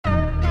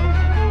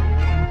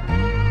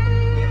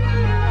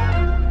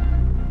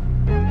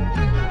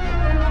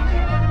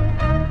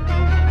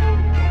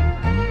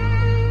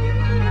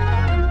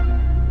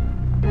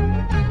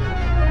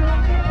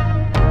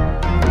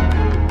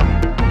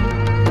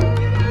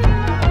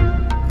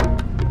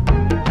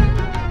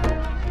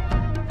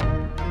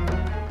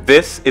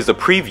This is a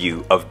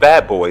preview of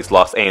Bad Boys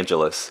Los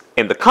Angeles.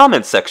 In the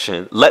comments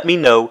section, let me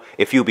know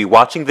if you'll be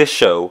watching this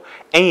show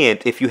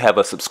and if you have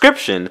a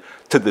subscription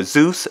to the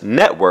Zeus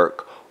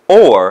network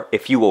or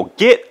if you will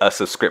get a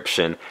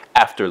subscription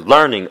after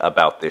learning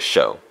about this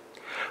show.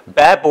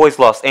 Bad Boys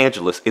Los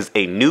Angeles is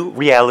a new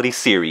reality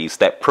series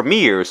that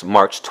premieres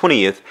March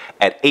 20th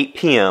at 8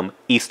 p.m.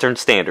 Eastern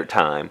Standard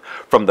Time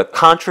from the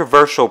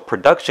controversial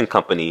production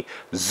company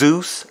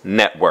Zeus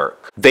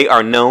Network. They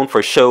are known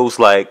for shows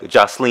like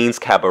Jocelyn's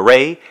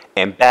Cabaret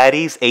and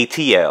Baddies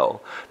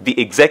ATL. The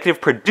executive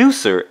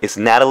producer is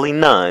Natalie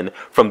Nunn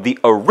from the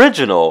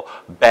original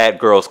Bad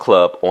Girls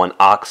Club on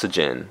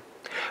Oxygen.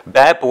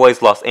 Bad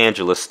Boys Los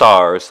Angeles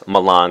stars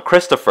Milan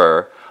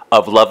Christopher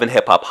of Love and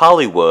Hip Hop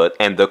Hollywood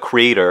and the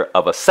creator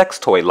of a sex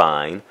toy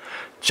line,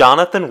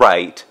 Jonathan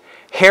Wright,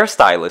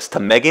 hairstylist to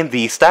Megan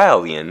Thee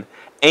Stallion,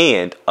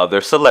 and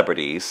other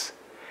celebrities.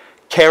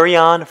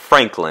 Kerrion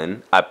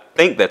Franklin, I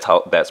think that's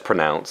how that's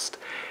pronounced.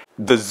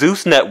 The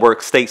Zeus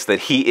Network states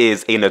that he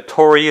is a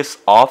notorious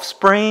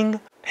offspring.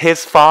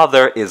 His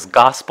father is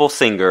gospel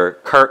singer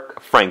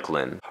Kirk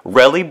Franklin.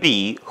 Relly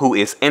B, who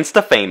is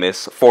Insta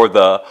famous for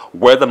the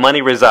Where the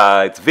Money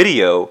Resides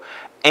video,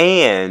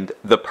 and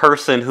the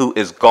person who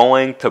is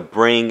going to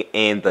bring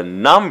in the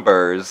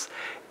numbers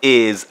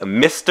is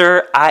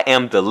Mr. I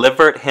Am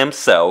Delivered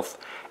himself,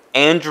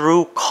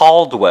 Andrew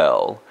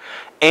Caldwell.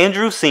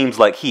 Andrew seems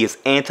like he is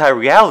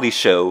anti-reality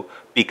show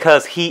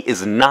because he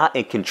is not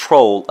in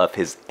control of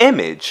his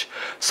image.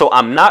 So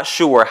I'm not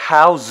sure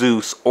how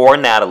Zeus or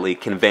Natalie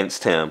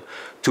convinced him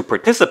to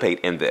participate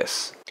in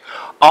this.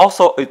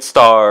 Also, it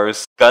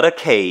stars Gutta,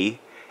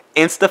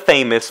 Insta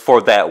famous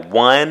for that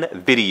one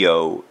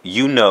video,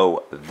 you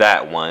know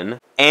that one.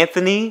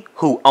 Anthony,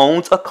 who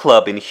owns a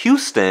club in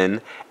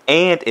Houston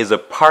and is a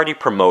party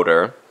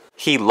promoter.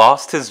 He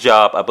lost his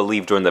job, I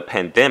believe, during the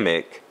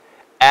pandemic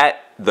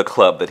at the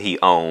club that he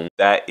owned.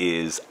 That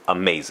is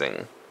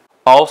amazing.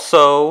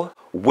 Also,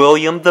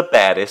 William the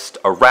Baddest,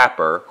 a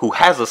rapper who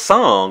has a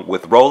song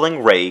with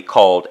Rolling Ray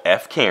called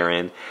F.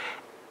 Karen,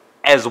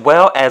 as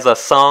well as a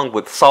song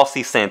with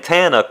Saucy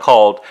Santana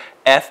called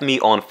F Me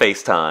on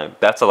FaceTime.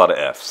 That's a lot of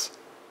F's.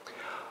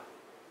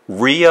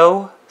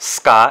 Rio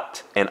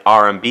Skot, an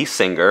R&B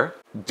singer.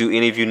 Do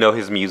any of you know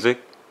his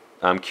music?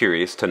 I'm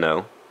curious to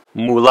know.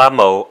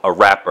 Moolah, a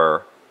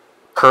rapper.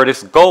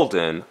 Curtis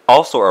Golden,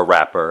 also a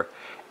rapper.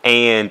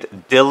 And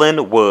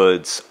Dylan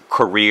Woods,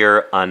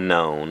 career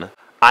unknown.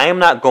 I am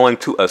not going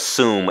to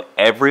assume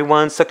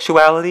everyone's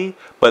sexuality,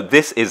 but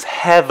this is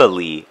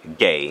heavily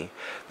gay.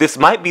 This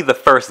might be the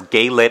first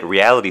gay-led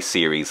reality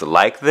series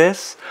like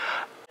this.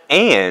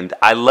 And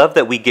I love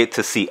that we get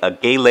to see a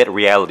gay-led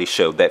reality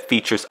show that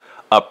features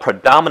a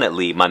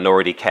predominantly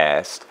minority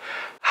cast.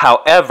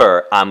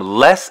 However, I'm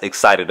less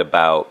excited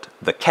about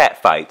the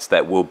catfights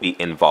that will be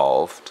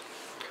involved.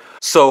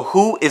 So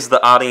who is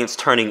the audience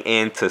turning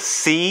in to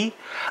see?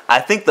 I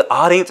think the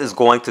audience is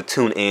going to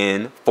tune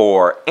in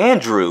for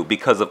Andrew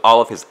because of all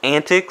of his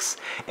antics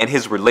and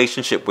his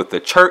relationship with the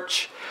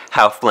church,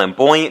 how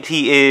flamboyant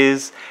he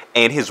is,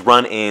 and his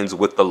run-ins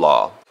with the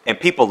law. And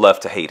people love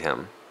to hate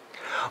him.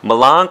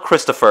 Milan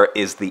Christopher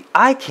is the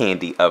eye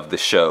candy of the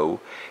show.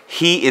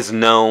 He is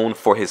known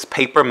for his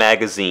paper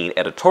magazine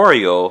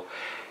editorial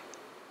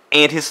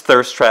and his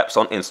thirst traps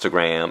on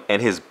Instagram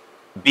and his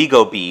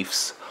Bigo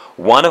beefs,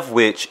 one of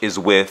which is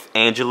with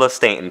Angela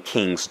Stanton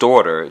King's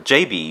daughter,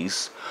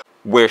 Jaybies,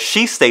 where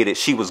she stated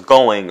she was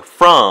going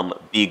from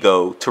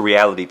Bigo to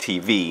reality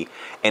TV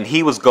and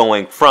he was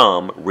going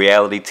from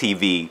reality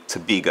TV to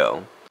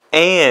Bigo.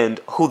 And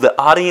who the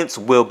audience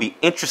will be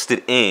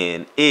interested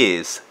in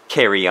is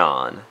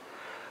Kerrion.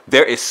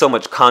 There is so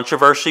much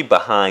controversy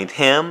behind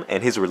him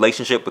and his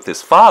relationship with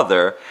his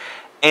father,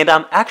 and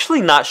I'm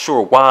actually not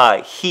sure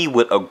why he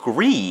would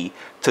agree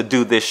to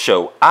do this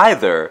show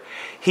either.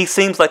 He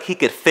seems like he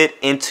could fit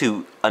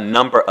into a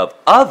number of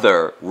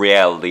other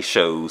reality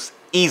shows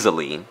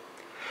easily.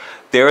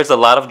 There is a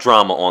lot of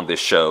drama on this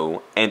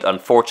show, and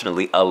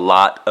unfortunately a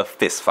lot of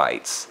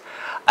fistfights.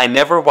 I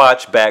never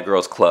watched Bad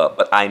Girls Club,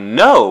 but I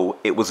know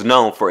it was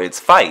known for its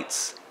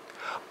fights.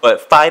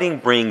 But fighting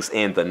brings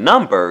in the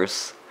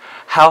numbers.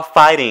 How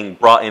fighting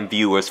brought in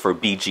viewers for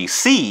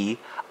BGC,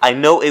 I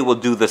know it will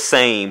do the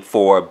same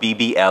for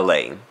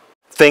BBLA.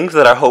 Things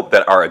that I hope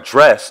that are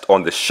addressed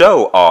on the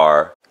show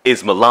are,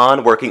 is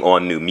Milan working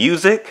on new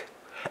music?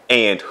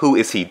 And who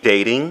is he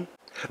dating?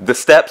 The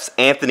steps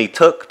Anthony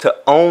took to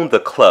own the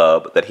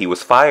club that he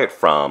was fired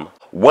from.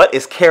 What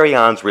is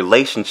Kerrion's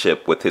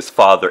relationship with his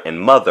father and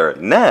mother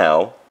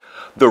now?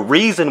 The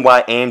reason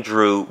why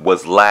Andrew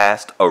was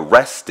last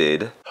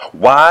arrested.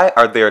 Why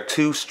are there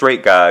two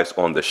straight guys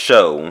on the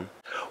show?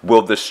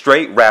 Will the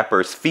straight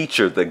rappers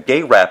feature the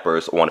gay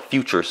rappers on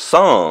future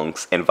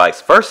songs and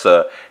vice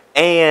versa?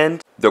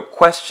 And the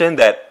question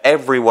that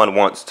everyone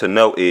wants to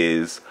know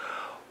is,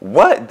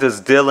 what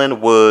does Dylan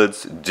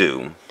Woods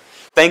do?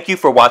 Thank you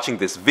for watching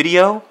this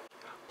video.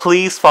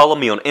 Please follow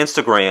me on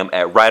Instagram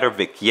at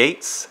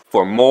WriterVicYates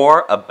for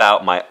more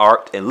about my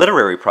art and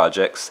literary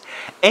projects.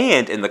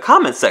 And in the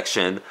comment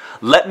section,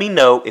 let me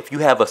know if you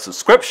have a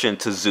subscription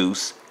to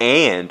Zeus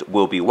and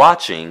will be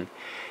watching,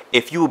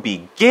 if you will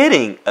be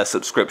getting a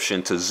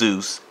subscription to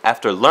Zeus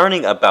after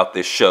learning about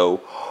this show,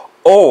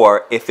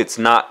 or if it's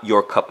not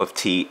your cup of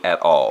tea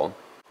at all.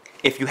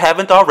 If you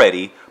haven't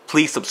already,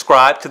 please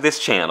subscribe to this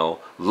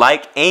channel,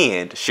 like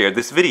and share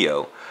this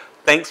video.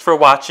 Thanks for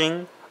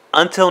watching.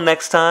 Until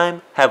next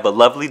time, have a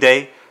lovely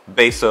day.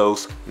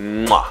 Besos.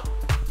 Mwah.